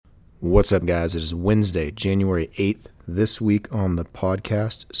What's up, guys? It is Wednesday, January 8th. This week on the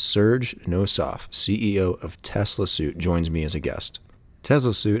podcast, Serge Nosov, CEO of Tesla Suit, joins me as a guest.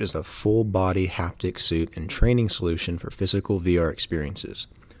 Tesla Suit is a full-body haptic suit and training solution for physical VR experiences.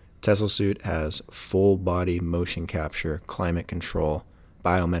 Tesla Suit has full-body motion capture, climate control,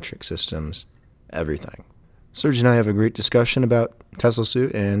 biometric systems, everything. Serge and I have a great discussion about Tesla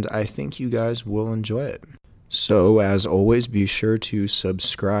Suit, and I think you guys will enjoy it. So, as always, be sure to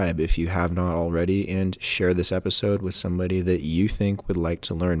subscribe if you have not already and share this episode with somebody that you think would like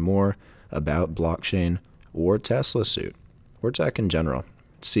to learn more about blockchain or Tesla Suit or tech in general.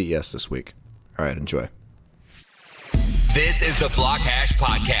 It's CES this week. All right, enjoy. This is the Blockhash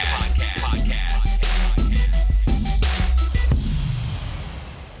Podcast.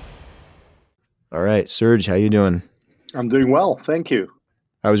 All right, Serge, how you doing? I'm doing well, thank you.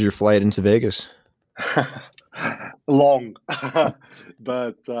 How was your flight into Vegas? Long,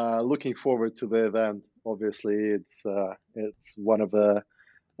 but looking forward to the event. Obviously, it's one of the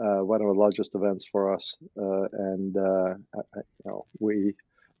largest events for us, and we're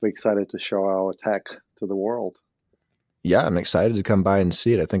excited to show our tech to the world. Yeah, I'm excited to come by and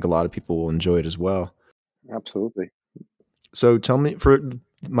see it. I think a lot of people will enjoy it as well. Absolutely. So tell me, for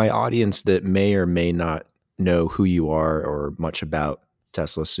my audience that may or may not know who you are or much about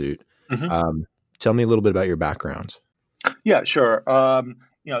Tesla Suit, tell me a little bit about your background. Yeah, sure.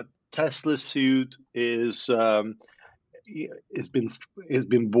 Tesla Suit is it's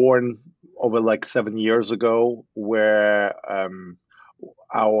been born over like 7 years ago, where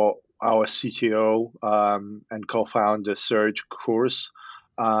our CTO and co-founder Serge Kurs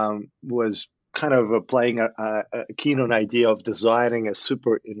was kind of playing a keynote idea of designing a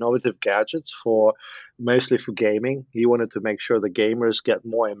super innovative gadgets mostly for gaming. He wanted to make sure the gamers get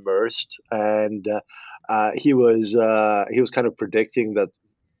more immersed, and he was kind of predicting that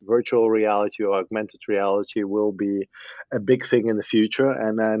virtual reality or augmented reality will be a big thing in the future.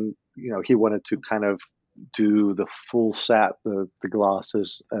 And then he wanted to kind of do the full set, the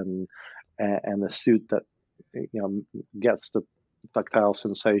glasses and the suit that gets the tactile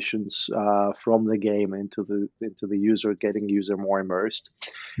sensations from the game into the user, getting user more immersed.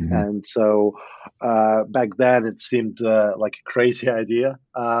 Mm-hmm. And so back then it seemed like a crazy idea,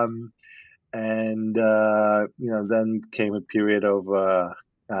 and then came a period of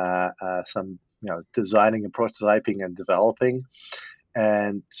some designing and prototyping and developing.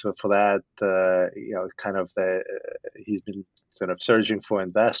 And so for that, he's been sort of searching for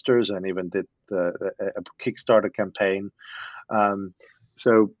investors, and even did a Kickstarter campaign.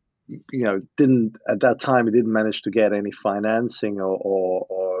 Didn't at that time, he didn't manage to get any financing,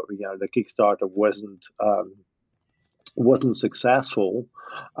 or the Kickstarter wasn't successful,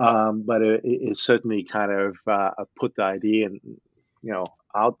 but it certainly kind of put the idea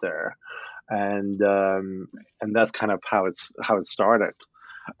out there, and that's kind of how it started.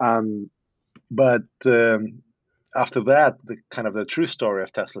 After that, the true story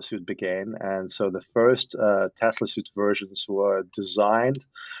of Tesla Suit began, and so the first Tesla Suit versions were designed,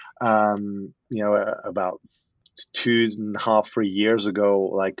 about 2.5-3 years ago,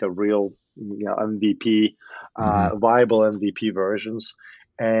 like a real, MVP, viable MVP versions,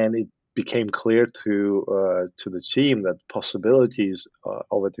 and it became clear to the team that possibilities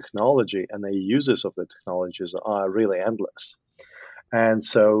of the technology and the uses of the technologies are really endless. And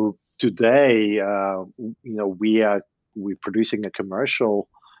so today, we're producing a commercially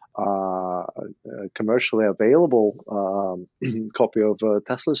available copy of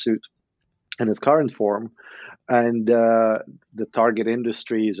Tesla Suit in its current form, and the target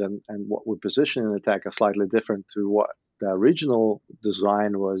industries and what we position in the tech are slightly different to what the original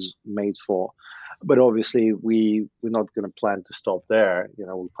design was made for. But obviously, we're not going to plan to stop there.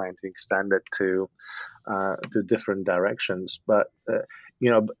 We plan to extend it to different directions. But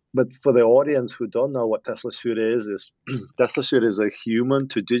for the audience who don't know what Tesla Suit is Tesla Suit is a human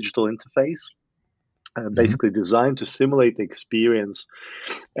to digital interface, basically designed to simulate the experience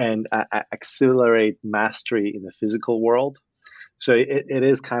and accelerate mastery in the physical world. So it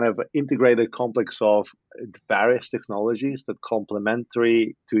is kind of an integrated complex of various technologies that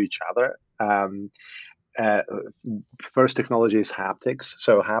complementary to each other. First technology is haptics.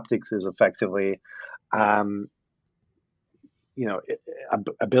 So haptics is effectively,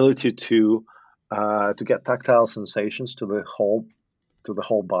 ability to get tactile sensations to the whole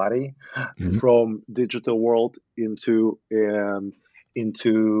body, from digital world into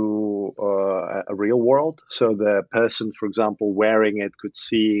a real world. So the person, for example, wearing it could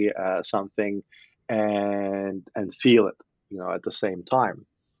see something and feel it, at the same time.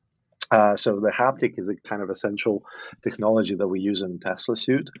 So the haptic is a kind of essential technology that we use in Tesla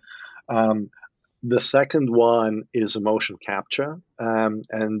Suit. Um, the second one is motion capture,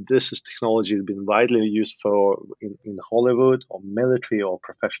 and this is technology that's been widely used for in Hollywood or military or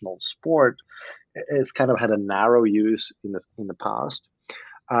professional sport. It's kind of had a narrow use in the past,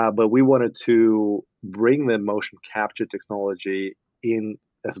 but we wanted to bring the motion capture technology in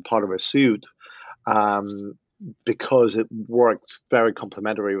as a part of a suit, um, because it works very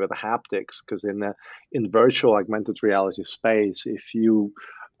complementary with the haptics. Because in virtual augmented reality space, if you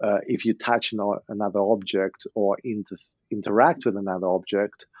touch another object or interact with another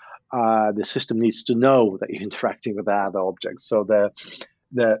object, the system needs to know that you're interacting with that other object. So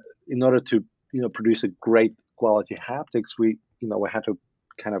the in order to produce a great quality haptics, we had to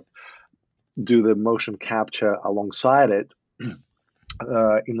kind of do the motion capture alongside it,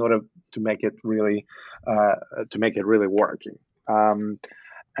 in order to make it really working.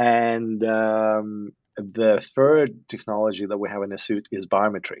 And the third technology that we have in the suit is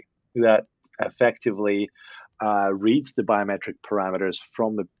biometry, that effectively reads the biometric parameters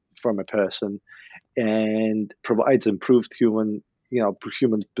from a person and provides improved human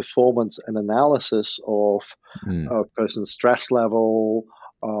performance and analysis of a person's stress level,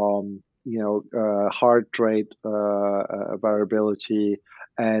 heart rate variability,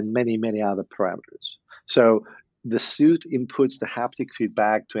 and many other parameters. So the suit inputs the haptic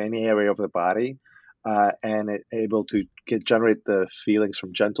feedback to any area of the body, and it's able to generate the feelings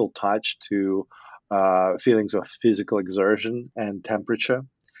from gentle touch to feelings of physical exertion and temperature,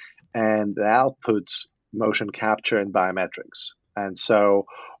 and the outputs motion capture and biometrics. And so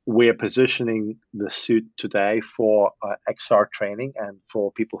we're positioning the suit today for XR training. And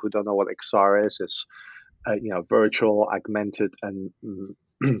for people who don't know what XR is, it's virtual, augmented, and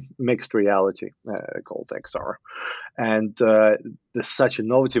mixed reality, called XR. And there's such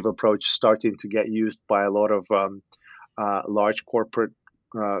innovative approach starting to get used by a lot of large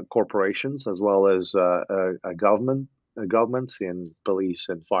corporations, as well as governments in police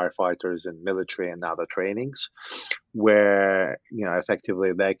and firefighters and military and other trainings, where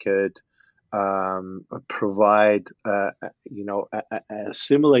effectively they could provide a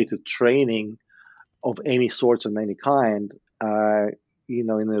simulated training of any sorts and any kind, in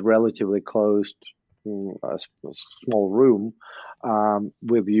a relatively closed, small room,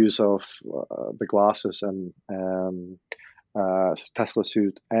 with use of the glasses and Tesla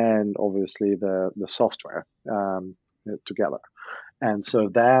suit, and obviously the software together. And so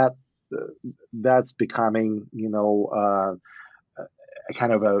that's becoming a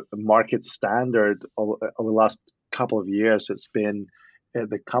kind of a market standard over the last couple of years. It's been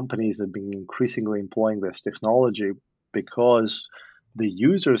the companies have been increasingly employing this technology, because the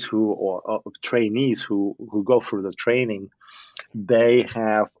users or trainees who go through the training, they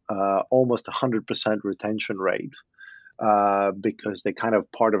have almost 100% retention rate, because they kind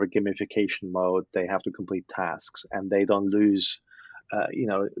of part of a gamification mode. They have to complete tasks, and they don't lose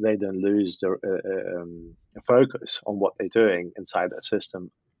their focus on what they're doing inside that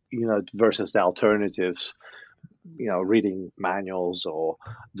system, versus the alternatives, reading manuals or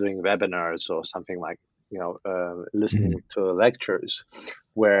doing webinars or something like, listening to lectures,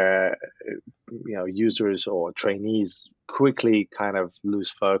 where users or trainees quickly kind of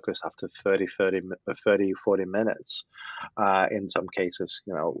lose focus after 40 minutes. In some cases,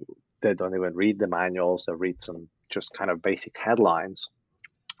 they don't even read the manuals. They read some just kind of basic headlines,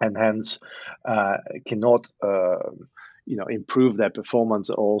 and hence cannot improve their performance.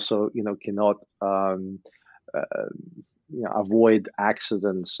 Also, cannot avoid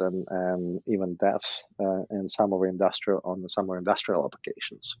accidents and even deaths in some of industrial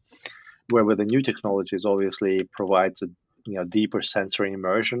applications. Where with the new technologies, obviously provides a deeper sensory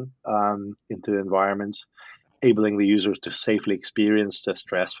immersion into the environment, enabling the users to safely experience the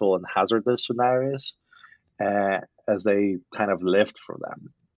stressful and hazardous scenarios as they kind of lived through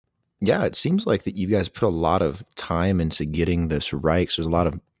them. Yeah, it seems like that you guys put a lot of time into getting this right. So there's a lot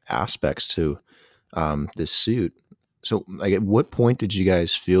of aspects to this suit. So, like, at what point did you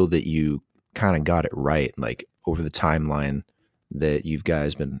guys feel that you kind of got it right, like over the timeline that you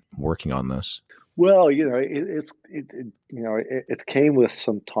guys been working on this? Well, it came with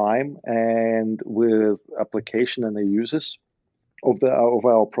some time and with application and the uses of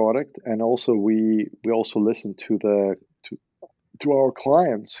our product, and also we also listened to our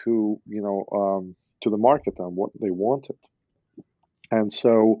clients who to the market and what they wanted. And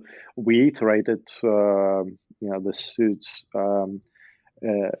so we iterated, the suits.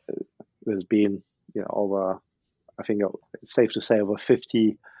 There's been, over, I think it's safe to say, over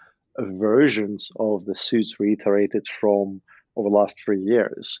 50 versions of the suits reiterated from over the last 3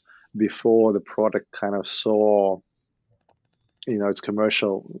 years before the product kind of saw, its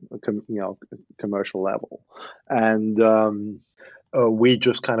commercial commercial level, and we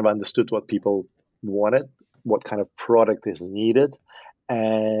just kind of understood what people wanted, what kind of product is needed,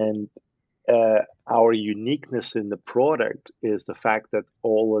 and our uniqueness in the product is the fact that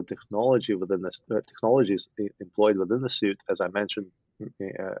all the technology within the technologies employed within the suit, as I mentioned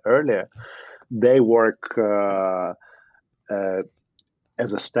earlier, they work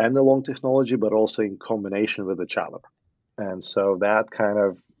as a standalone technology, but also in combination with each other. And so that kind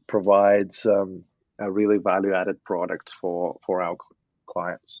of provides a really value-added product for our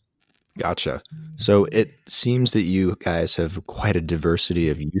clients. Gotcha. So it seems that you guys have quite a diversity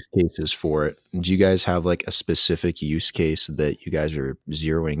of use cases for it. Do you guys have like a specific use case that you guys are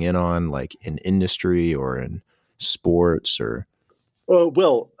zeroing in on, like in industry or in sports or?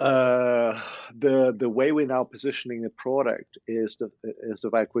 The way we're now positioning the product is the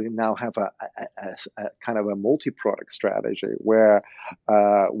fact we now have a kind of a multi-product strategy where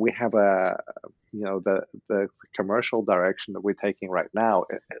we have the commercial direction that we're taking right now.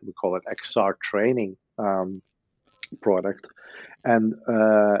 We call it XR training product, and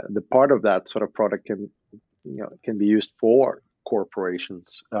the part of that sort of product can be used for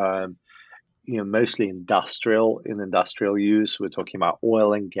corporations. Mostly industrial use. We're talking about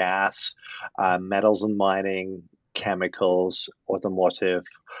oil and gas, metals and mining, chemicals, automotive,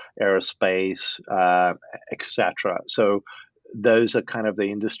 aerospace, etc. So those are kind of the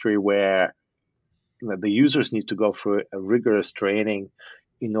industry where the users need to go through a rigorous training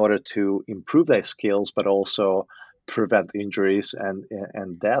in order to improve their skills, but also prevent injuries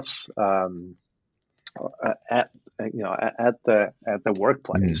and deaths at the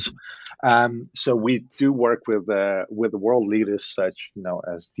workplace. So we do work with the world leaders such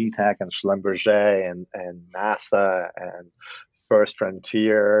as DTAC and Schlumberger and NASA and First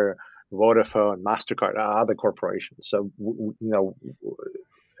Frontier, Vodafone, Mastercard, other corporations. So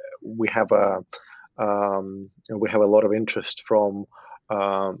we have a lot of interest from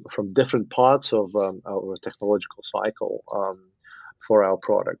different parts of our technological cycle for our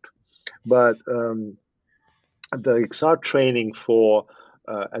product. But the XR training for,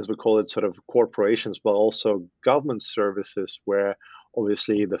 as we call it, sort of corporations, but also government services, where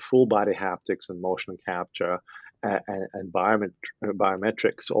obviously the full body haptics and motion capture and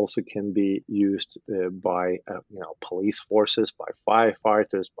biometrics also can be used by police forces, by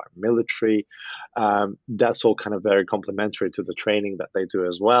firefighters, by military. That's all kind of very complementary to the training that they do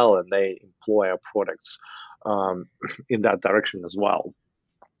as well, and they employ our products in that direction as well.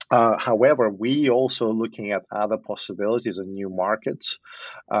 However, we also looking at other possibilities and new markets,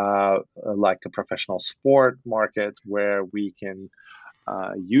 like a professional sport market, where we can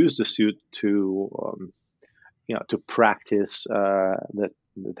use the suit to practice the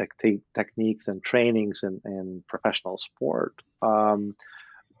techniques and trainings in professional sport to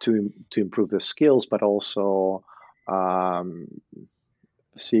improve the skills, but also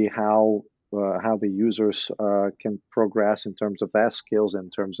see how the users can progress in terms of their skills, in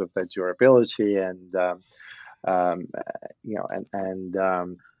terms of their durability, and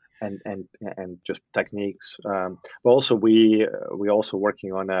just techniques. But also we also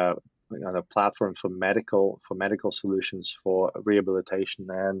working on a platform for medical solutions for rehabilitation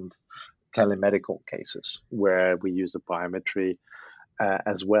and telemedical cases, where we use the biometry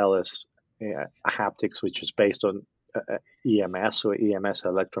as well as haptics, which is based on EMS, or EMS,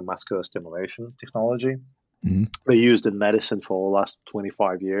 electromuscular stimulation technology. Mm-hmm. They used in medicine for the last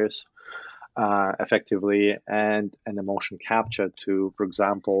 25 years effectively, and the motion capture to, for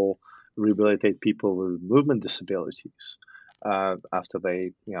example, rehabilitate people with movement disabilities after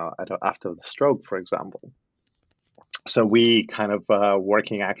the stroke, for example. So we kind of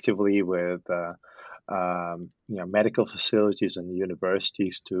working actively with medical facilities and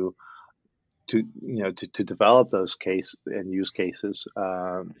universities to develop those use cases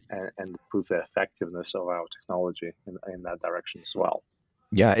and prove the effectiveness of our technology in that direction as well.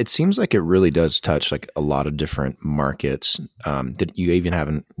 Yeah, it seems like it really does touch like a lot of different markets that you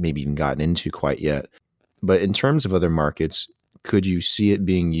haven't maybe even gotten into quite yet. But in terms of other markets, could you see it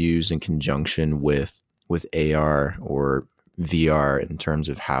being used in conjunction with AR or VR in terms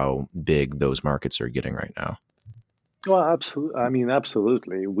of how big those markets are getting right now? Well, absolutely. I mean,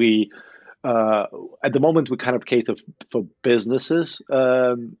 absolutely. We at the moment we kind of cater for businesses,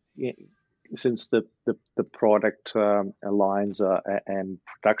 since the product lines and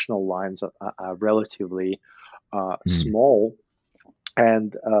productional lines are relatively small,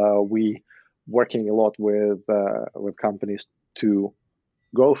 and we working a lot with companies to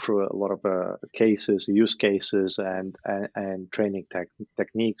go through a lot of use cases and training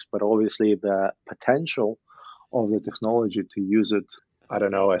techniques. But obviously the potential of the technology to use it I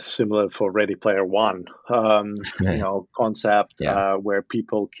don't know, as similar for Ready Player One, concept Yeah. where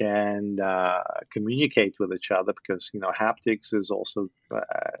people can communicate with each other because, haptics is also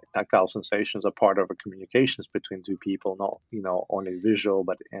tactile sensations are part of a communications between two people, not, only visual,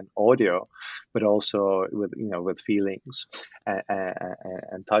 but and audio, but also with feelings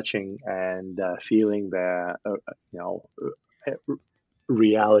and touching and feeling their,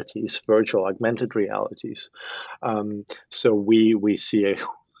 realities, virtual augmented realities. So we see a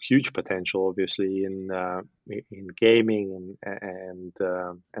huge potential, obviously, in gaming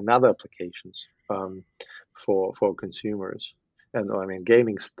and other applications for consumers. And I mean,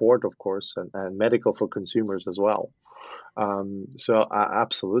 gaming, sport, of course, and medical for consumers as well.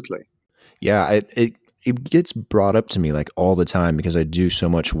 Absolutely. Yeah, it gets brought up to me like all the time because I do so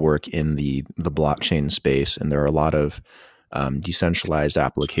much work in the blockchain space, and there are a lot of decentralized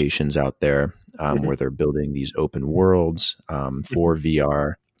applications out there Hmm. where they're building these open worlds for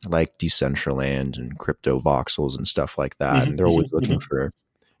VR, like Decentraland and Crypto Voxels and stuff like that. Hmm. And they're always looking for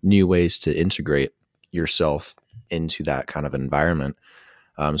new ways to integrate yourself into that kind of environment.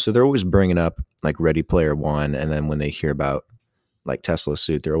 So they're always bringing up like Ready Player One, and then when they hear about like Tesla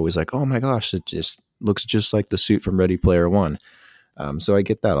suit, they're always like, "Oh my gosh, it just looks just like the suit from Ready Player One." So I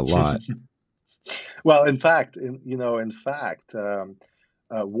get that a lot. Well, in fact,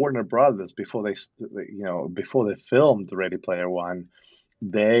 Warner Brothers, before they filmed Ready Player One,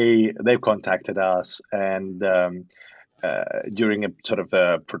 they've contacted us and during a sort of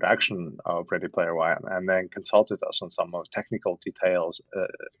a production of Ready Player One, and then consulted us on some of technical details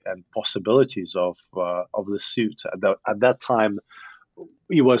and possibilities of the suit. At that time,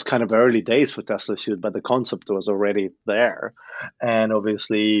 it was kind of early days for Tesla suit, but the concept was already there, and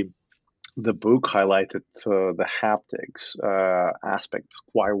obviously the book highlighted the haptics aspect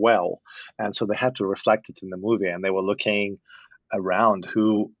quite well, and so they had to reflect it in the movie, and they were looking around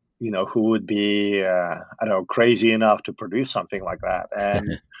who would be I don't know, crazy enough to produce something like that,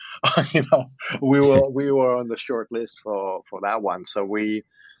 and you know we were on the short list for that one, so we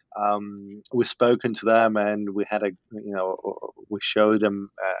spoken to them, and we showed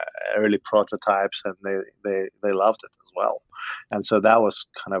them early prototypes, and they loved it as well, and so that was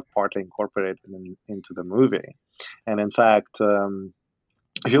kind of partly incorporated into the movie. And in fact,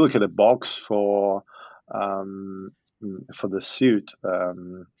 if you look at the box for the suit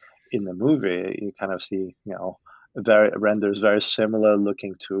in the movie, you kind of see, very renders very similar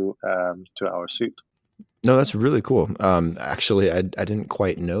looking to our suit. No, that's really cool. Actually, I didn't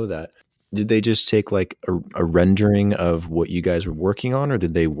quite know that. Did they just take like a rendering of what you guys were working on, or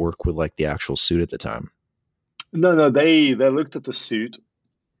did they work with like the actual suit at the time? No, no, they looked at the suit,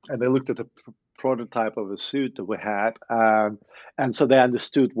 and they looked at the prototype of a suit that we had, and so they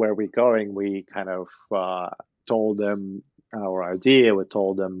understood where we're going. We kind of told them our idea. We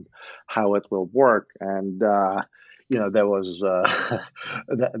told them how it will work, and there was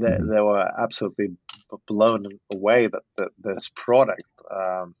they were absolutely blown away that this product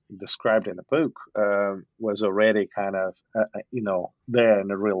described in the book was already kind of there in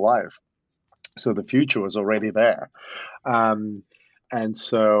the real life. So the future was already there. Um, and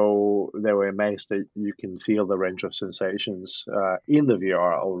so they were amazed that you can feel the range of sensations in the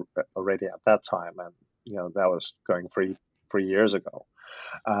VR already at that time, and that was going 3 years ago.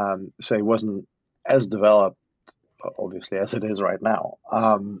 So it wasn't as developed, obviously, as it is right now.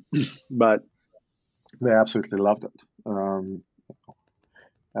 But they absolutely loved it.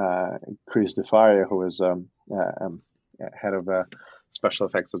 Chris DeFaria, who was head of special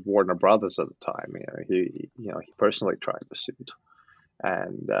effects at Warner Brothers at the time, he personally tried the suit,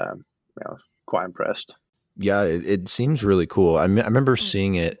 and quite impressed. Yeah, it seems really cool. I remember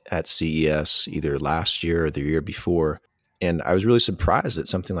seeing it at CES either last year or the year before, and I was really surprised that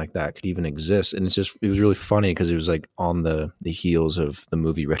something like that could even exist. And it was really funny because it was like on the heels of the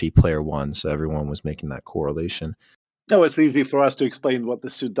movie Ready Player One, so everyone was making that correlation. No, it's easy for us to explain what the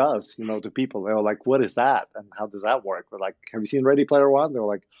suit does, to people. They're like, "What is that? And how does that work?" We're like, "Have you seen Ready Player One?" They're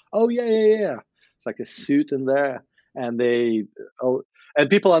like, "Oh yeah, yeah, yeah." It's like a suit in there, and and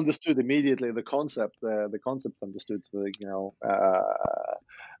people understood immediately the concept. The concept understood,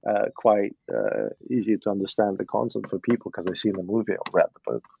 quite easy to understand the concept for people because they've seen the movie or read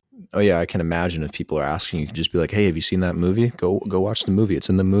the book. Oh yeah, I can imagine if people are asking, you can just be like, "Hey, have you seen that movie? Go watch the movie. It's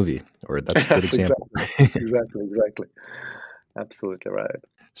in the movie." Or that's a good Yes, example. exactly. Absolutely right.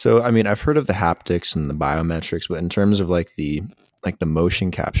 So, I mean, I've heard of the haptics and the biometrics, but in terms of like the motion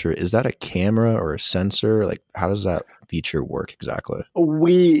capture, is that a camera or a sensor? Like, how does that feature work exactly?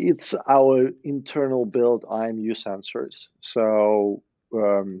 It's our internal built IMU sensors. So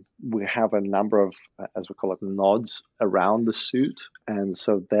we have a number of, as we call it, nodes around the suit, and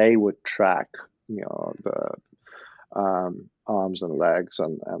so they would track, the arms and legs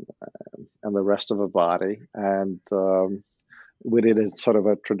and the rest of the body, and we did it sort of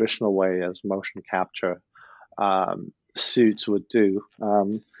a traditional way as motion capture suits would do.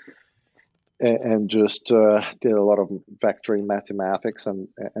 And just did a lot of vectoring mathematics and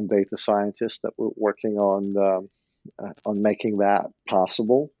data scientists that were working on making that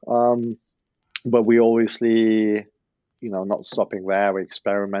possible. But we obviously, not stopping there. We're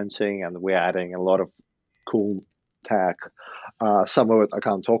experimenting and we're adding a lot of cool tech. Some of it I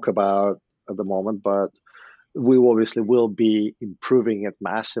can't talk about at the moment, but we obviously will be improving it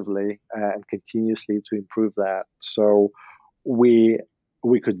massively and continuously to improve that. So we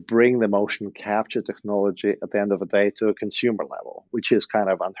could bring the motion capture technology at the end of the day to a consumer level, which is kind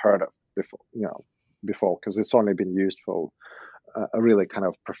of unheard of before, because it's only been used for a really kind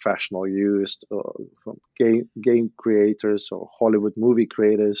of professional use from game creators or Hollywood movie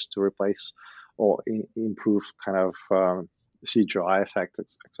creators to replace or improve kind of CGI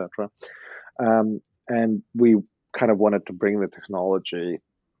effects, etc. And we kind of wanted to bring the technology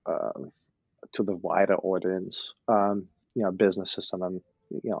to the wider audience, businesses, and then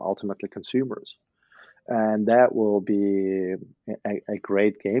ultimately consumers, and that will be a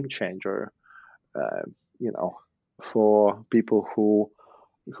great game changer, for people who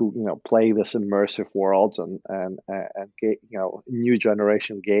play this immersive worlds and new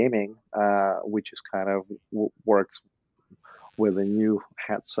generation gaming, which is kind of works with the new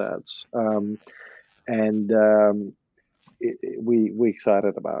headsets, and we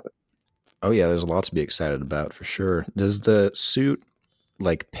excited about it. Oh yeah, there's a lot to be excited about for sure. Does the suit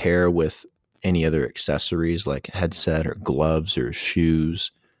pair with any other accessories like headset or gloves or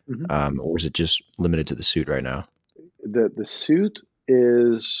shoes, or is it just limited to the suit right now? The suit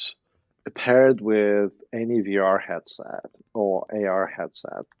is paired with any VR headset or AR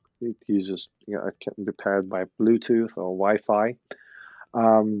headset. It uses, it can be paired by Bluetooth or Wi-Fi.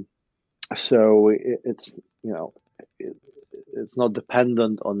 So it's not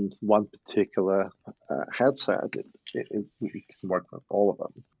dependent on one particular headset. It can work with all of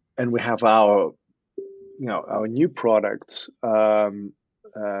them. And we have our new products that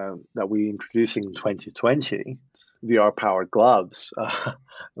we're introducing in 2020, VR powered gloves.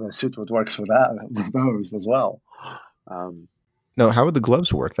 The suit works with those as well. No, how would the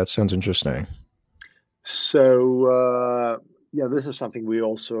gloves work? That sounds interesting. So this is something we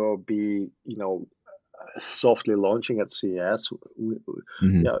also be softly launching at CES.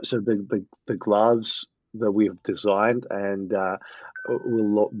 So the gloves that we've designed and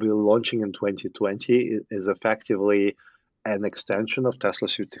we'll be launching in 2020 is effectively an extension of Tesla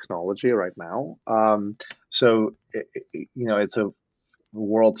Suit technology right now. So it's a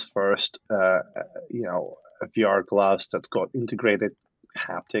world's first VR gloves that's got integrated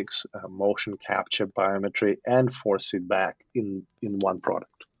haptics, motion capture, biometry, and force feedback in one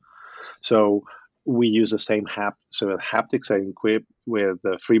product. So we use the same so the haptics are equipped with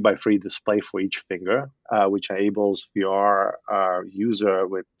a 3x3 display for each finger, which enables VR user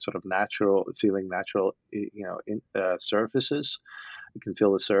with sort of natural surfaces. You can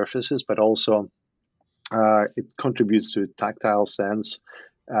feel the surfaces, but also it contributes to tactile sense,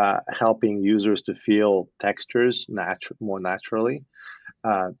 helping users to feel textures more naturally.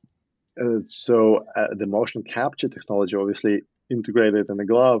 So the motion capture technology obviously integrated in the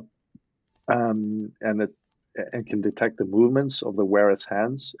glove, and can detect the movements of the wearer's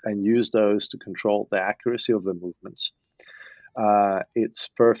hands and use those to control the accuracy of the movements. It's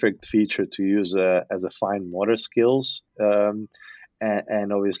perfect feature to use as a fine motor skills, and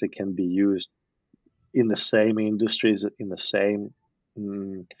obviously can be used in the same industries, in the same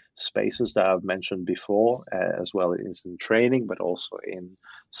spaces that I've mentioned before, as well as in training, but also in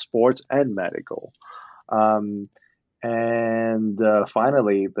sports and medical. And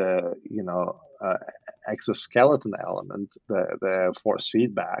finally, the exoskeleton element, the force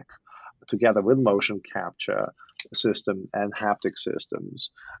feedback, together with motion capture system and haptic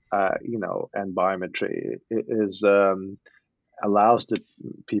systems, and biometry, is allows the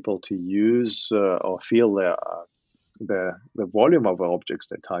people to use or feel the volume of objects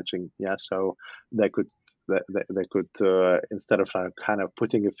they're touching. Yeah, so they could instead of kind of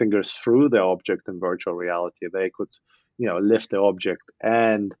putting your fingers through the object in virtual reality, they could lift the object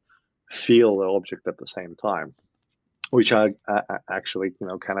and feel the object at the same time, which actually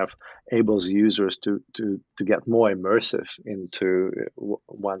kind of enables users to get more immersive into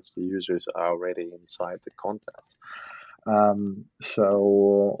once the users are already inside the content.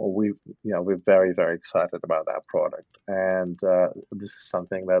 So we're very, very excited about that product, and this is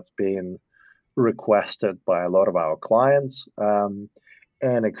something that's been requested by a lot of our clients, and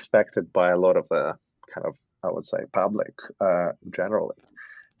expected by a lot of the kind of, I would say, public generally,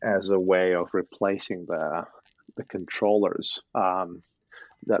 as a way of replacing the controllers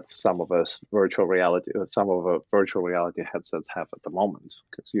that some of the virtual reality headsets have at the moment,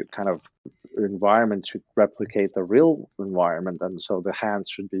 because your kind of environment should replicate the real environment, and so the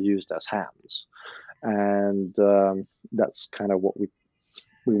hands should be used as hands, and that's kind of what we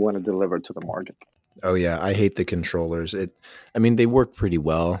want to deliver to the market. Oh yeah, I hate the controllers. I mean, they work pretty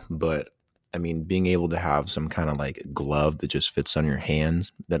well, but I mean, being able to have some kind of like glove that just fits on your hand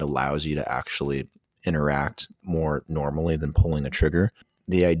that allows you to actually interact more normally than pulling a trigger.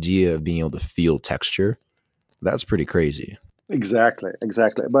 The idea of being able to feel texture, that's pretty crazy. Exactly.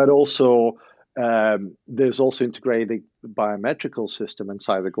 But also, there's also integrated biometrical system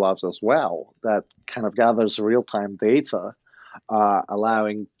inside the gloves as well that kind of gathers real-time data,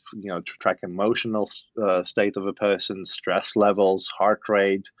 allowing to track emotional state of a person, stress levels, heart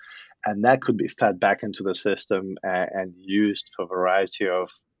rate, and that could be fed back into the system and used for a variety of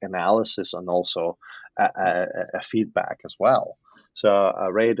analysis and also a feedback as well. So a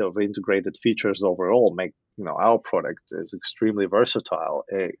array of integrated features overall make our product is extremely versatile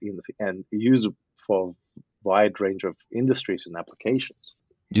and used for a wide range of industries and applications.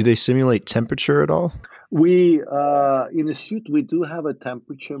 Do they simulate temperature at all? We in the suit we do have a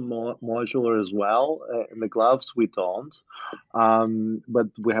temperature modular as well. In the gloves we don't, but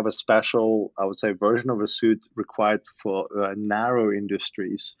we have a special, I would say, version of a suit required for narrow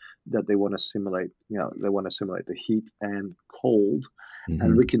industries that they want to simulate. They want to simulate the heat and cold,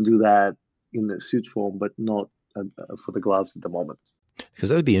 and we can do that in the suit form, but not for the gloves at the moment. Because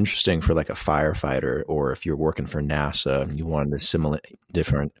that would be interesting for like a firefighter, or if you're working for NASA and you wanted to simulate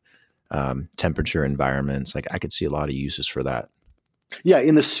different temperature environments. Like I could see a lot of uses for that. Yeah,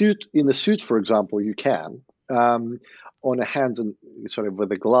 in the suit, for example, you can. On the hands and sort of with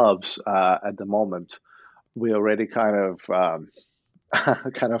the gloves at the moment, we already kind of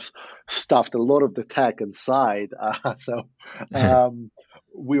stuffed a lot of the tech inside. So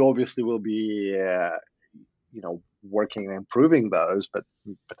we obviously will be working and improving those, but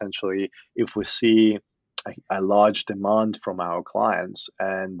potentially if we see a large demand from our clients,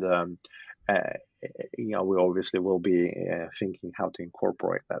 and we obviously will be thinking how to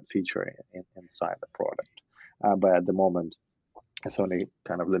incorporate that feature inside the product. But at the moment, it's only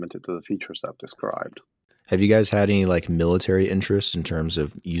kind of limited to the features I've described. Have you guys had any like military interests in terms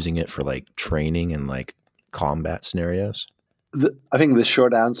of using it for like training and like combat scenarios? I think the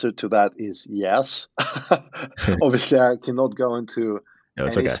short answer to that is yes. Obviously, I cannot go into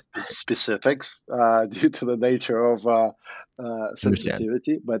specifics due to the nature of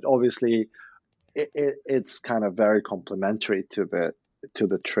sensitivity, but obviously it's kind of very complementary to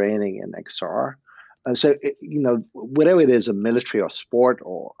the training in XR. So whatever it is, a military or sport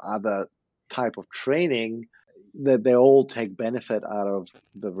or other type of training, that they all take benefit out of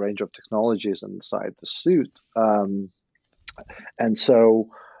the range of technologies inside the suit. And so,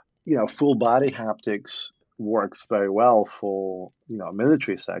 full body haptics works very well for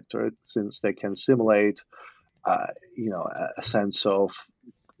military sector, since they can simulate a sense of,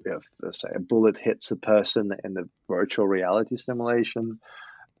 if let's say a bullet hits a person in the virtual reality simulation,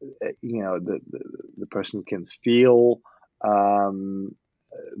 the person can feel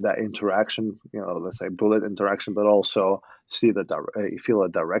that interaction, let's say bullet interaction, but also see feel a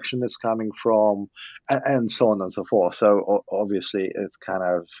direction it's coming from, and so on and so forth. So obviously, it's kind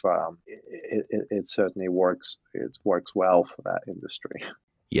of it certainly works. It works well for that industry.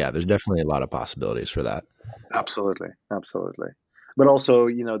 Yeah, there's definitely a lot of possibilities for that. Absolutely. But also,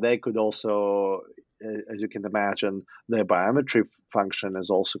 they could also, as you can imagine, their biometry function is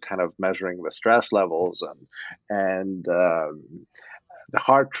also kind of measuring the stress levels and the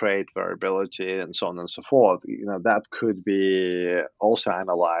heart rate variability and so on and so forth. That could be also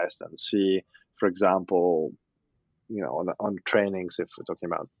analyzed and see, for example, on trainings, if we're talking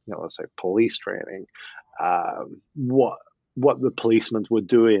about, let's say police training, what the policeman would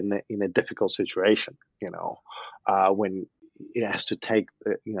do in a difficult situation, when it has to take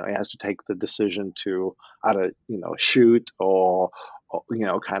the decision to either shoot or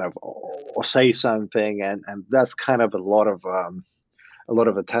say something, and that's kind of a lot of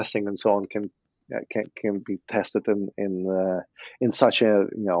the testing and so on can be tested in such a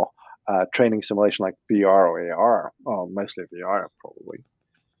training simulation like VR or AR, or mostly VR probably,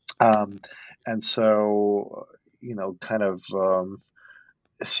 and so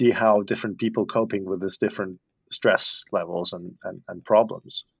see how different people coping with this different stress levels and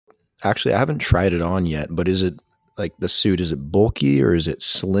problems. Actually, I haven't tried it on yet, but is it like the suit, is it bulky or is it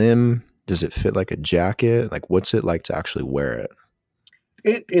slim? Does it fit like a jacket? Like, what's it like to actually wear it?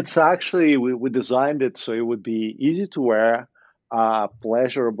 It's actually, we designed it so it would be easy to wear,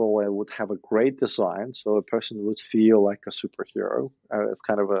 pleasurable, and would have a great design, so a person would feel like a superhero. It's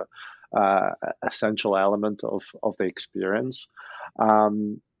kind of a essential element of the experience,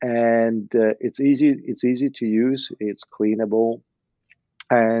 and it's easy to use. It's cleanable,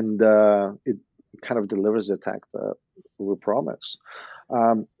 and it kind of delivers the tech that we promise.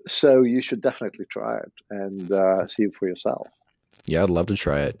 So you should definitely try it and see it for yourself. Yeah, I'd love to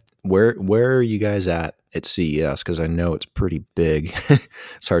try it. Where are you guys at CES? Because I know it's pretty big.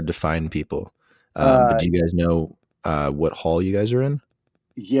 It's hard to find people. But Uh, do you guys know what hall you guys are in?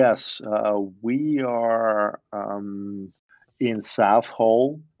 yes, we are in South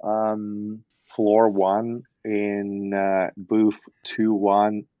Hall, floor one, in booth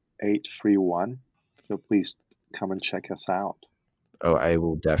 21831. So please come and check us out. Oh, I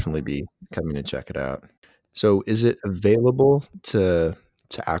will definitely be coming to check it out. So is it available to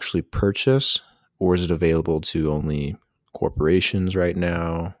actually purchase, or is it available to only corporations right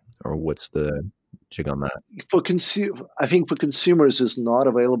now? Or what's the jig on that? I think for consumers, it's not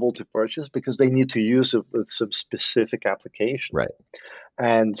available to purchase because they need to use it with some specific application. Right.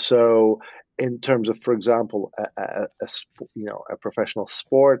 And so, in terms of, for example, a professional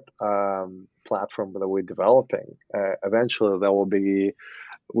sport platform that we're developing, eventually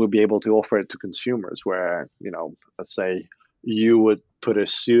we'll be able to offer it to consumers. Where, let's say you would put a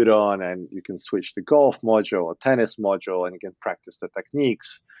suit on and you can switch the golf module or tennis module, and you can practice the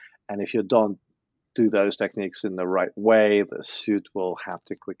techniques. And if you don't do those techniques in the right way, the suit will have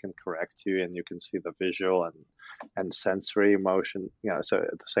to click and correct you, and you can see the visual and sensory emotion, so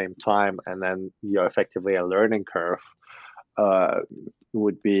at the same time, and then effectively a learning curve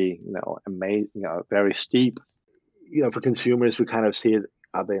would be, amazing, very steep. For consumers, we kind of see it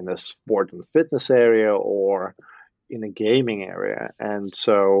either in the sport and fitness area or in a gaming area, and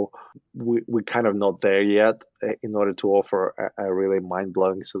so we're kind of not there yet in order to offer a really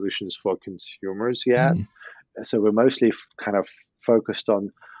mind-blowing solutions for consumers yet. Mhm. So we're mostly kind of focused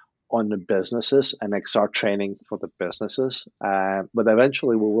on the businesses and XR training for the businesses, but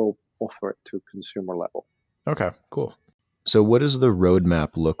eventually we will offer it to consumer level. Okay, cool. So what does the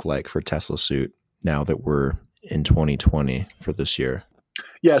roadmap look like for Tesla Suit now that we're in 2020 for this year?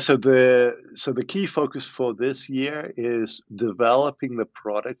 Yeah, so the key focus for this year is developing the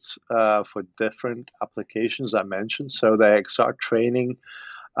products for different applications I mentioned. So the XR training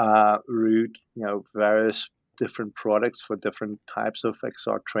route, various different products for different types of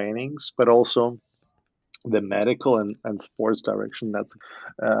XR trainings, but also the medical and sports direction. That's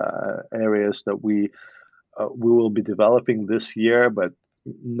areas that we will be developing this year, but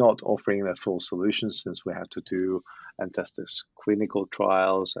not offering the full solution, since we have to do and test this clinical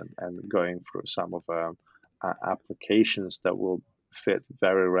trials and going through some of applications that will fit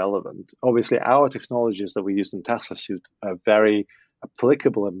very relevant. Obviously, our technologies that we use in Tesla Suit are very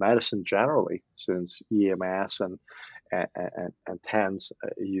applicable in medicine generally, since EMS and TENS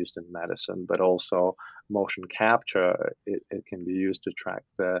are used in medicine, but also motion capture. It can be used to track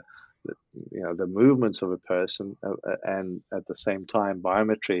the movements of a person, and at the same time,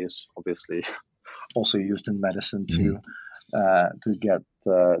 biometry is obviously also used in medicine to get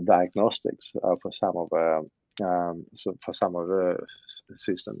diagnostics for some of the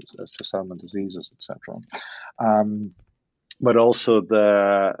systems, for some diseases, etc. But also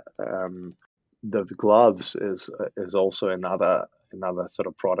the gloves is also another sort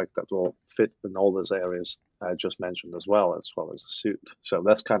of product that will fit in all those areas I just mentioned, as well as a suit. So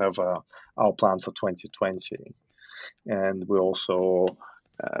that's kind of our plan for 2020. And we also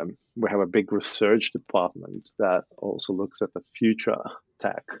we have a big research department that also looks at the future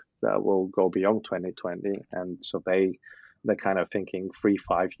tech that will go beyond 2020, and so they're kind of thinking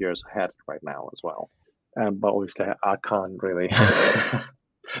 3-5 years ahead right now as well. But obviously, I can't really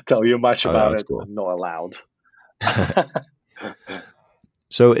tell you much Oh, no, about that's it. cool. I'm not allowed.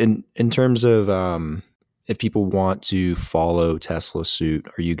 So in terms of if people want to follow Tesla Suit,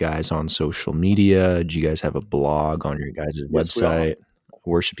 are you guys on social media? Do you guys have a blog on your guys' Yes, we are. website?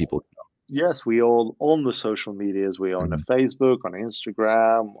 Where should people go? Yes, we all own the social medias. We own a Facebook, on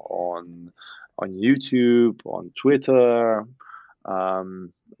Instagram, on YouTube, on Twitter.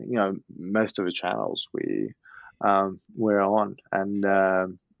 Most of the channels we're on, and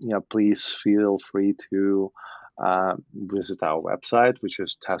please feel free to visit our website, which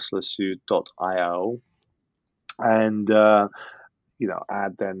is teslasuit.io, and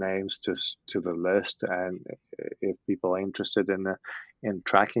add their names to the list. And if people are interested in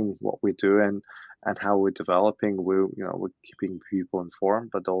tracking what we do and how we're developing, we're keeping people informed,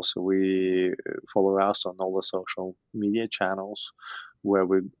 but also we follow us on all the social media channels where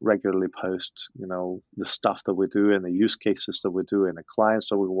we regularly post, the stuff that we do and the use cases that we do and the clients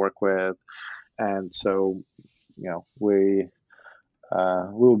that we work with. And so, we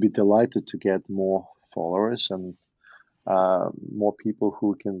will be delighted to get more followers and more people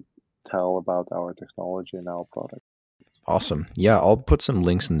who can tell about our technology and our product. Awesome. Yeah, I'll put some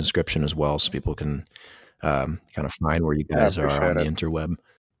links in the description as well so people can kind of find where you guys are on the interweb.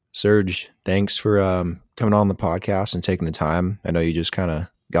 Serge, thanks for coming on the podcast and taking the time. I know you just kind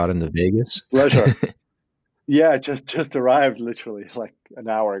of got into Vegas. Pleasure. Yeah, just arrived literally like an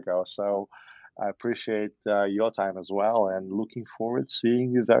hour ago. So I appreciate your time as well and looking forward to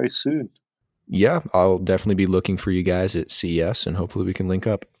seeing you very soon. Yeah, I'll definitely be looking for you guys at CES and hopefully we can link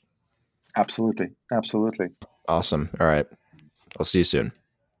up. Absolutely. Awesome. All right. I'll see you soon.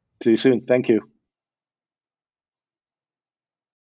 See you soon. Thank you.